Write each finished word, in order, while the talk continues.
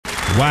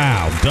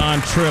Wow,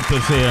 Don Tripp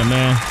is here,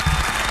 man.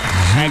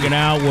 Hanging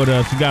out with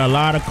us. We got a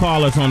lot of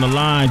callers on the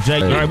line,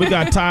 Jake. All right, we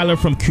got Tyler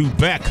from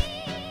Quebec.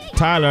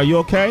 Tyler, are you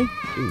okay?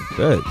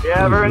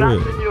 Yeah, very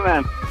nice to you,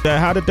 man.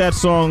 How did that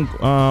song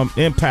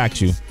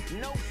impact you?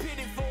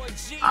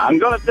 I'm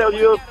going to tell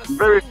you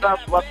very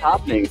fast what's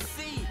happening.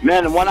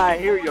 Man, when I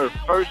hear your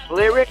first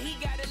lyrics,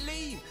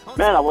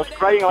 man, I was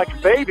crying like a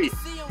baby.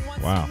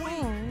 Wow.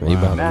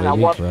 Man, I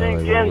was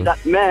thinking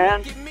that,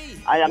 man,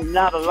 I am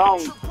not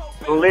alone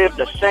to live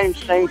the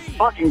same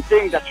fucking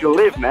thing that you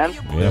live, man.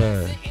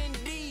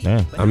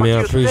 Yeah. I mean,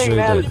 I appreciate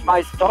that. Man, it's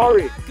my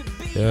story.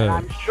 Yeah. And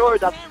I'm sure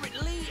that's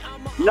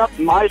not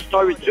my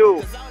story,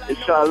 too.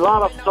 It's a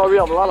lot of story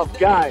of a lot of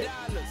guys.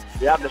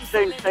 They have the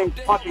same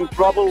fucking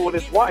trouble with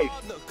his wife.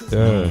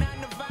 Yeah.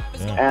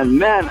 And,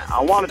 man,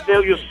 I want to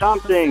tell you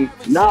something.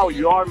 Now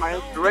you are my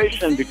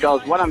inspiration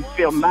because when I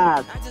feel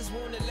mad,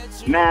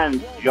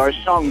 man, your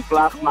song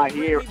blasts my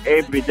ear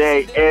every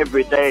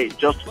day,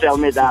 just to tell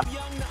me that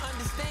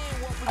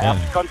I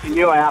have to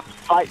continue, I have to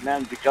fight,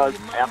 man, because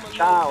I have a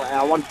child, and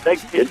I want to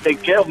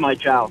take care of my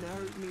child.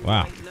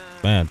 Wow.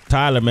 Man,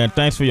 Tyler, man,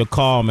 thanks for your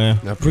call, man.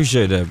 I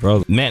appreciate that,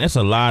 brother. Man, there's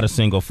a lot of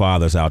single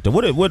fathers out there.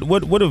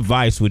 What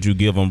advice would you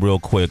give them real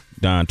quick,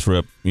 Don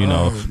Tripp? You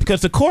know,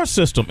 because the court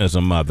system is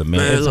a mother,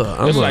 man.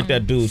 It's like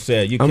that dude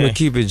said. I'm going to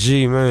keep it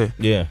G, man.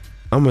 Yeah.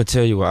 I'm going to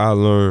tell you what I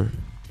learned.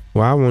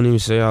 Well, I won't even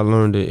say I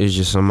learned it. It's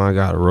just something I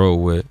got to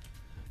roll with.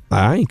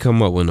 I ain't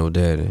come up with no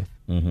daddy,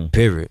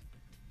 period.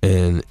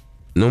 And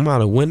no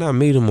matter when I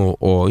meet him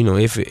or you know,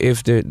 if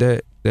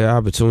that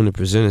opportunity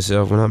presents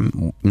itself,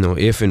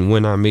 if and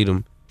when I meet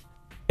him,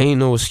 ain't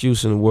no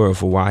excuse in the world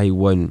for why he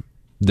wasn't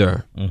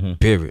there,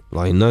 period.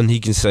 Like, nothing he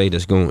can say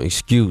that's going to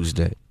excuse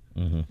that.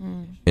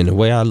 And the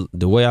way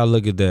I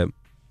look at that,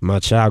 my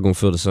child going to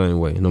feel the same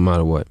way, no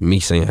matter what. Me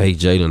saying, hey,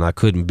 Jaden, I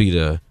couldn't be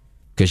there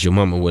because your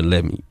mama wouldn't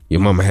let me.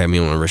 Your mama had me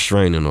on a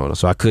restraining order,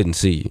 so I couldn't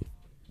see you.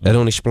 That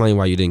don't explain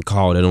why you didn't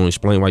call. That don't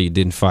explain why you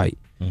didn't fight.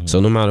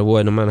 So no matter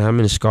what, no matter how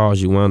many scars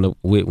you wind up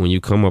with when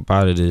you come up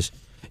out of this,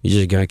 you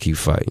just gotta keep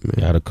fighting, man.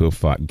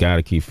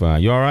 Gotta keep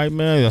fighting. You all right,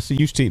 man? I see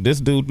you. This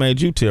dude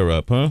made you tear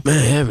up, huh?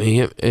 Man, I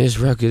mean, his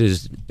record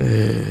is.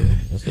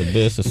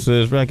 That's a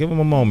serious record. Give him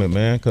a moment,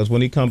 man, because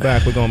when he come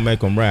back, we're gonna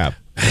make him rap.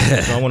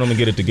 So I want him to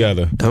get it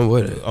together. I'm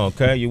with it.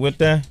 Okay, you with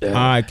that? Yeah. All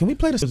right, can we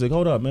play this music?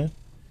 Hold up, man.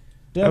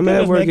 I'm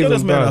at work. Give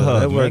this man a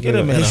hug. Give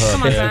him a hug.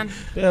 Come on, Don.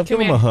 Give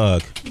him a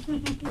hug.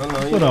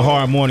 What a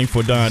hard morning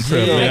for Don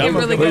Tripp.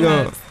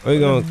 We're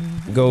gonna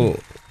go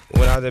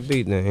without that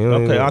beat then.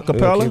 Okay,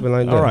 acapella?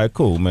 Like all right,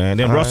 cool, man.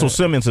 Then Russell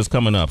Simmons is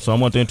coming up, so I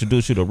want to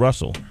introduce you to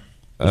Russell.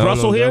 Is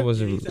Russell here? I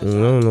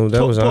don't know if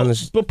that was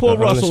honest. Pull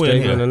Russell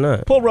in here. Or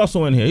not. Pull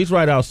Russell in here. He's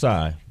right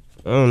outside.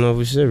 I don't know if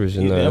we're serious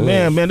or not.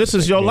 Yeah, man, this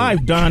is your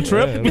life, Don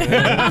Tripp.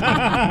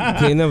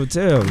 Can't never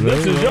tell, man.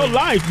 This is your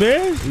life,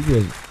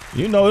 man.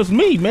 You know, it's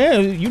me,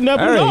 man. You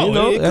never know. You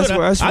know, that's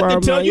why I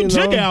can tell you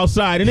jigger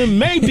outside, and it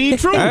may be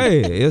true.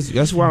 Hey,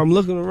 that's why I'm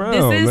looking around,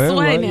 this is man.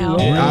 Sway now.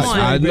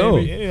 I know.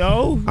 You know.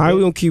 All right, we're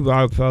going to keep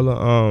our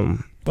fella.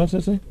 What's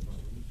that say?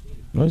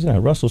 What's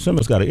that? Russell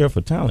Simmons got an ear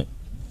for talent.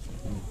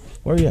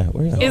 Where you at?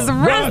 It's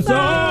Russell!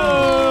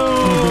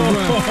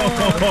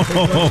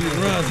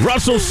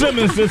 Russell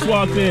Simmons just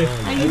walked in.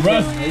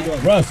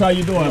 Russ, how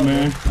you doing,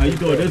 man? How you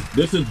doing?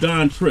 This is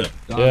Don Tripp.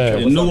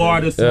 A new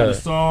artist had a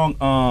song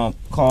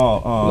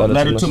called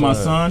Letter to My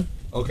Son.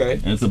 Okay.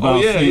 And it's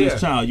about seeing his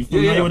child. You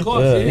familiar with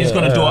it? He's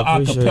going to do an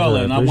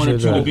acapella, and I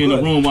wanted you to be in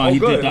the room while he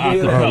did the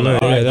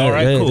acapella. All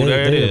right, cool.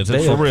 There it is.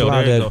 It's for real.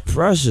 There you go.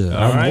 Pressure.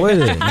 I'm with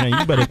it. Man,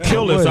 you better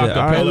kill this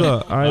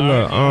acapella. All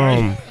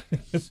right,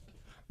 look.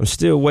 I'm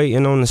still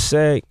waiting on the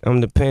sack. I'm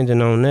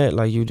depending on that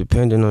like you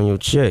depending on your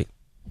check.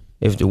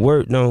 If the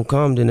work don't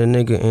come, then a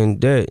nigga in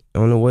debt.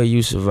 Only way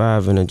you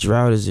survive in a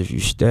drought is if you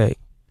stack.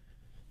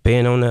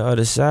 Being on the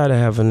other side, I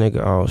have a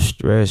nigga all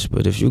stressed.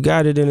 But if you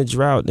got it in a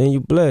drought, then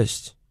you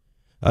blessed.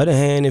 Other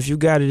hand, if you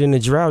got it in a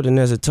drought, then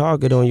there's a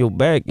target on your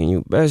back, and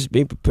you best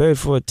be prepared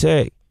for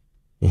attack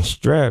and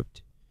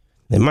strapped.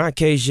 In my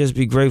case, just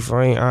be grateful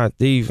I ain't out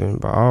thieving.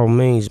 By all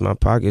means, my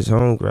pocket's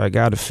hungry, I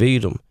gotta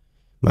feed them.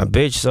 My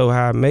bitch so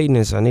high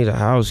maintenance, I need a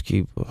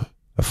housekeeper.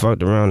 I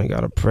fucked around and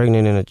got her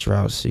pregnant in a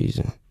drought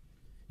season.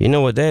 You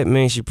know what that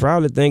means? She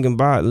probably thinking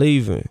about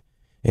leaving.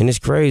 In this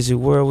crazy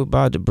world, we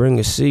about to bring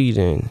a seed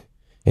in.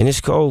 In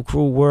this cold,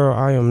 cruel world,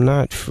 I am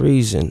not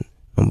freezing.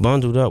 I'm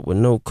bundled up with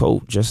no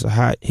coat, just a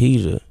hot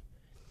heater.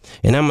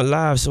 And I'm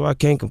alive, so I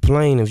can't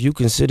complain. If you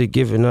consider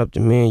giving up to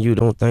me and you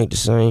don't think the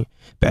same.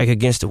 Back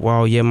against the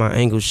wall, yeah, my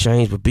angles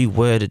change, but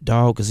beware the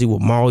dog, cause he will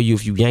maul you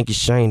if you yank his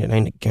chain. It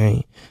ain't a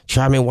game.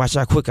 Try me and watch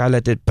how quick I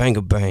let that banger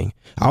bang.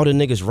 All the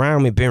niggas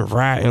round me been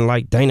riding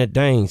like Dana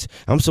Danes.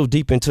 I'm so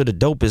deep into the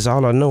dope, is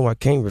all I know, I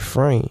can't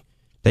refrain.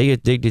 They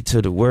addicted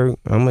to the work,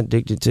 I'm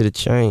addicted to the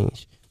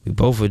change. We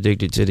both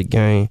addicted to the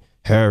game.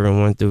 Heroin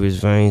run through his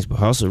veins, but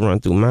hustle run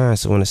through mine,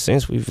 so in a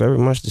sense, we very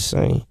much the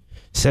same.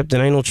 Except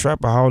that ain't no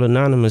trapper haul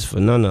anonymous for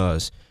none of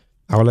us.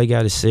 All they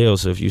got is sell,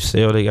 so if you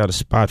sell, they got a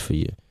spot for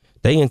you.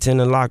 They intend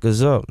to lock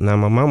us up. Now,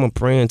 my mama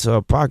praying to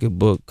her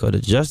pocketbook, cause the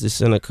Justice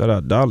Center cut our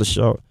dollar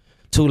short.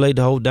 Too late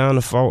to hold down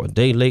the fault. A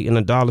day late and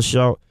 $1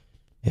 short.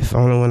 If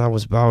only when I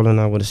was ballin',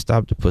 I would have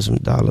stopped to put some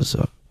dollars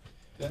up.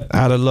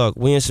 Out of luck.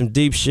 We in some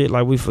deep shit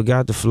like we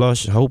forgot to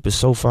flush. Hope is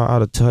so far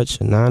out of touch.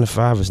 A 9 to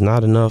 5 is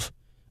not enough.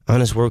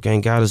 Honest work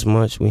ain't got as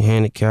much. We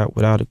handicapped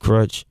without a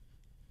crutch.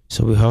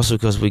 So we hustle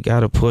cause we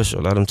gotta push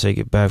or let them take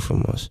it back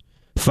from us.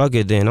 Fuck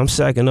it then. I'm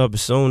sacking up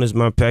as soon as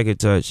my packet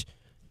touch.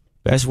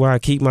 That's why I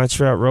keep my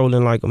trap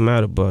rolling like a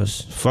matter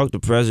bus. Fuck the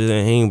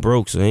president. He ain't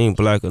broke so he ain't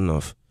black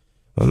enough.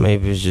 Or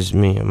maybe it's just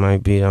me. It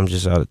might be I'm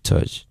just out of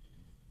touch.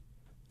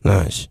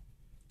 Nice.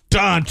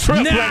 Don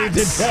Tripp,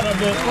 ladies and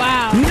gentlemen.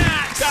 Wow.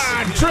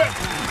 Don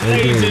Tripp,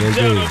 ladies and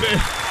gentlemen.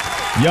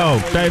 Yo,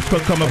 thanks for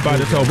coming by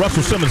the show.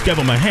 Russell Simmons gave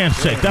him a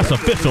handshake. That's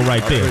official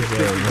right there.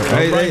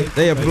 Hey,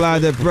 they applied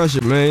that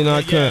pressure, man. You know,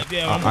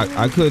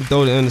 I couldn't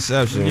throw the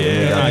interception.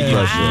 Yeah,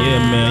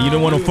 man. You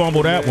didn't want to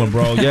fumble that one,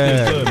 bro.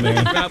 Yeah, good,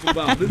 man.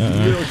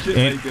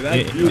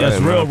 That's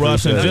real,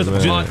 Russ. And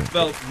just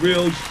felt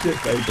real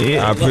shit, baby.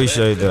 I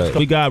appreciate that.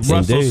 We got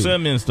Russell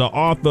Simmons, the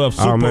author of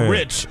Super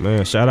Rich.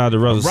 Man, shout out to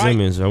Russell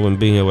Simmons. I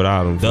wouldn't be here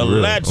without him. The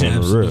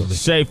legend.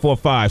 Shay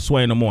 45,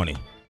 Sway in the Morning.